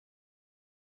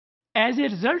As a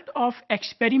result of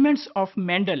experiments of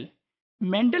Mendel,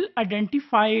 Mendel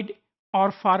identified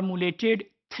or formulated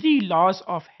three laws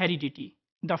of heredity.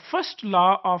 The first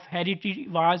law of heredity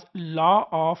was law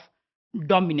of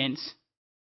dominance.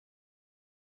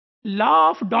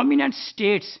 Law of dominance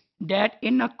states that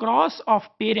in a cross of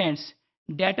parents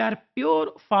that are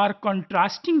pure for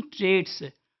contrasting traits,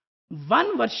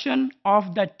 one version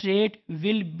of the trait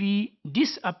will be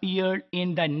disappeared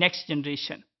in the next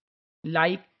generation.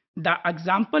 Like the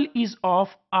example is of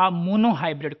a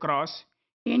monohybrid cross.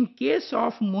 In case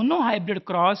of monohybrid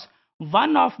cross,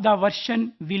 one of the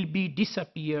version will be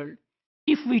disappeared.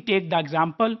 If we take the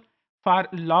example for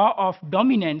law of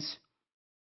dominance,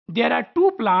 there are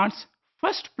two plants.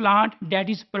 First plant that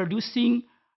is producing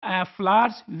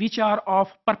flowers which are of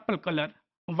purple color,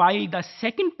 while the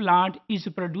second plant is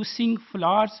producing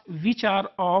flowers which are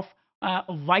of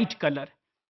white color.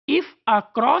 If a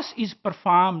cross is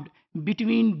performed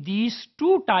between these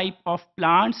two types of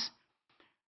plants,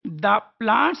 the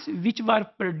plants which were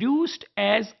produced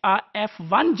as a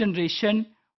F1 generation,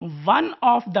 one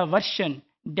of the version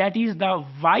that is the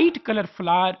white color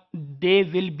flower, they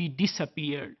will be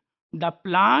disappeared. The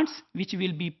plants which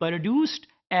will be produced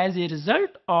as a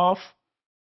result of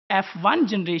F1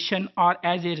 generation or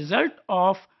as a result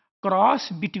of cross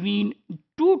between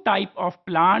two type of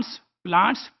plants,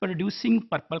 plants producing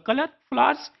purple color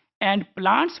flowers and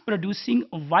plants producing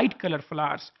white color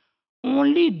flowers,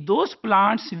 only those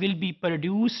plants will be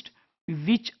produced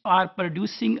which are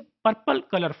producing purple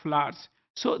color flowers.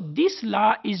 So this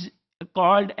law is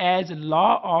called as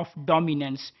law of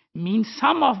dominance, means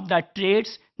some of the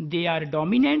traits they are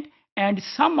dominant and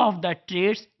some of the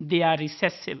traits they are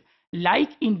recessive. Like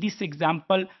in this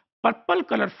example, purple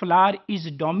color flower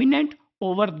is dominant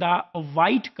over the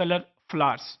white color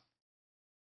flowers.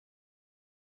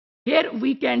 Here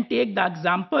we can take the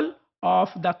example of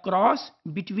the cross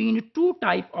between two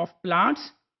type of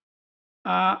plants,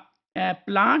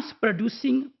 plants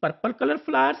producing purple color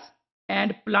flowers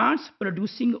and plants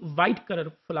producing white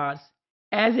color flowers.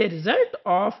 As a result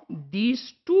of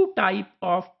these two type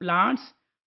of plants,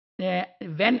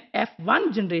 when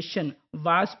F1 generation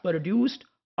was produced,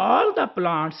 all the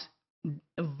plants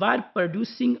were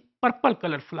producing purple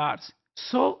color flowers.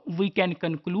 So we can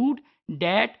conclude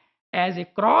that as a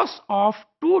cross of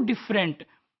two different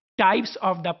types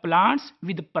of the plants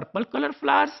with purple color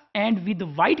flowers and with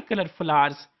white color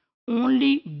flowers,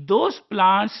 only those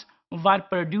plants were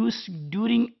produced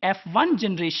during F1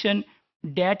 generation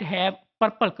that have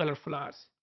purple color flowers.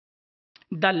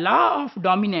 The law of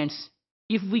dominance,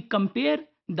 if we compare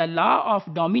the law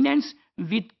of dominance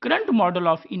with current model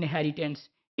of inheritance,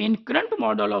 in current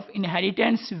model of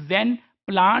inheritance, when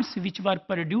plants which were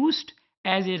produced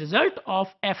as a result of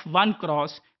F1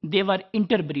 cross, they were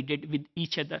interbreeded with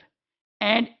each other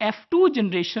and F2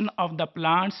 generation of the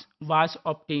plants was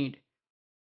obtained.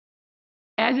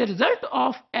 As a result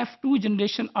of F2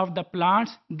 generation of the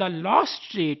plants, the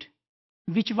lost trait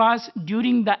which was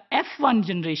during the F1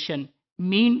 generation,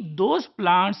 mean those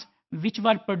plants which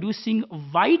were producing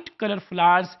white color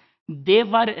flowers, they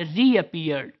were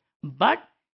reappeared, but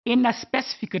in a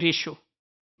specific ratio.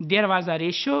 There was a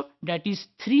ratio that is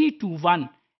 3:1.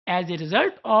 As a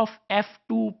result of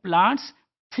F2 plants,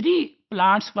 3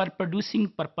 plants were producing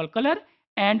purple color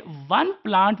and 1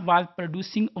 plant was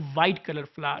producing white color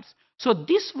flowers. So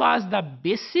this was the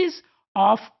basis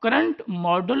of current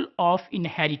model of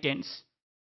inheritance.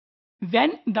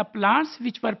 When the plants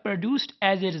which were produced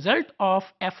as a result of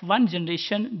F1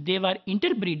 generation, they were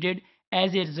interbreeded.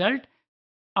 As a result,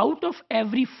 out of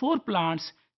every 4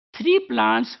 plants, 3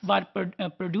 plants were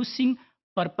producing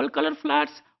purple color flowers,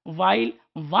 while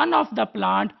one of the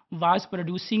plant was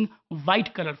producing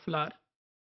white color flower.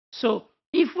 So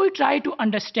if we try to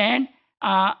understand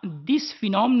this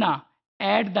phenomena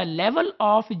at the level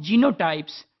of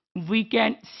genotypes, we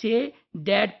can say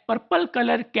that purple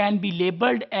color can be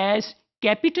labeled as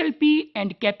capital P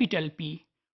and capital P,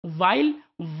 while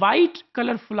white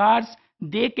color flowers,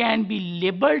 they can be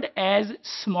labeled as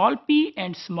small p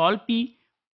and small p.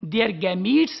 Their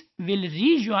gametes will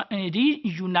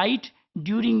reunite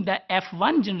during the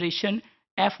F1 generation.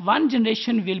 F1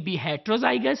 generation will be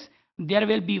heterozygous. There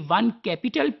will be one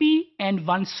capital P and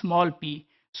one small p.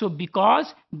 So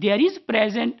because there is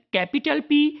present capital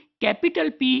P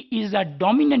is a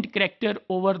dominant character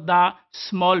over the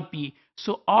small p.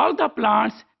 So all the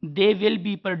plants, they will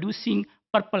be producing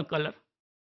purple color.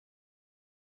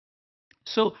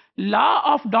 So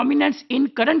law of dominance in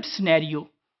current scenario.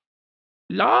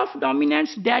 Law of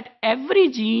dominance that every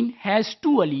gene has 2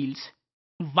 alleles.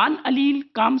 One allele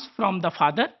comes from the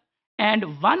father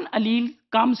and one allele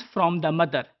comes from the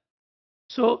mother.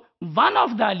 So one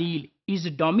of the allele is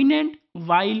dominant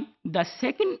while the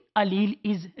second allele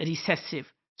is recessive.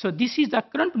 So this is the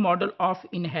current model of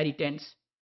inheritance.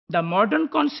 The modern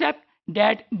concept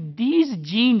that these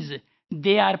genes,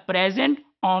 they are present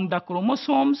on the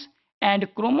chromosomes, and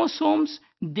chromosomes,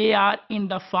 they are in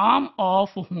the form of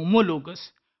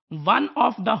homologous. One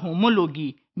of the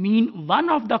homology mean one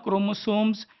of the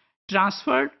chromosomes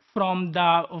transferred from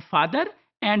the father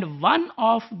and one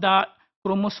of the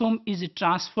chromosome is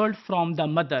transferred from the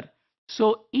mother.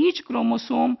 So each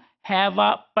chromosome have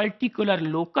a particular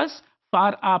locus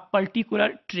for a particular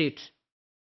trait.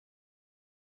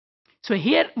 So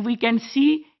here we can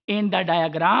see in the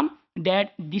diagram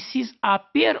that this is a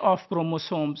pair of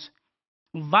chromosomes.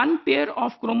 One pair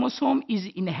of chromosome is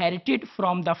inherited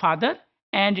from the father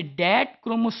and that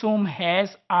chromosome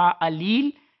has a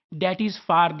allele that is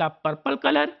for the purple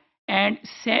color, and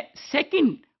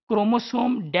second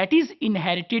chromosome that is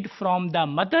inherited from the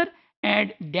mother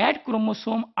and that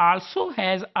chromosome also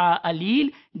has a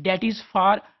allele that is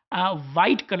for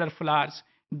white color flowers.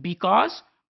 Because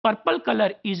purple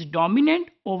color is dominant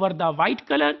over the white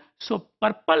color, so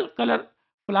purple color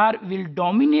flower will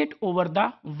dominate over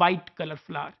the white color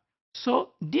flower.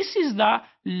 So this is the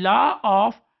law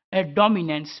of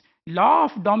dominance. Law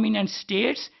of dominance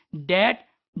states that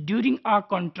during a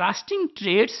contrasting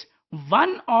traits,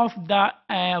 one of the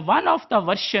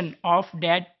version of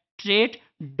that trait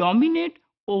dominate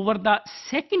over the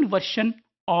second version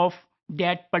of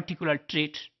that particular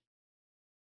trait.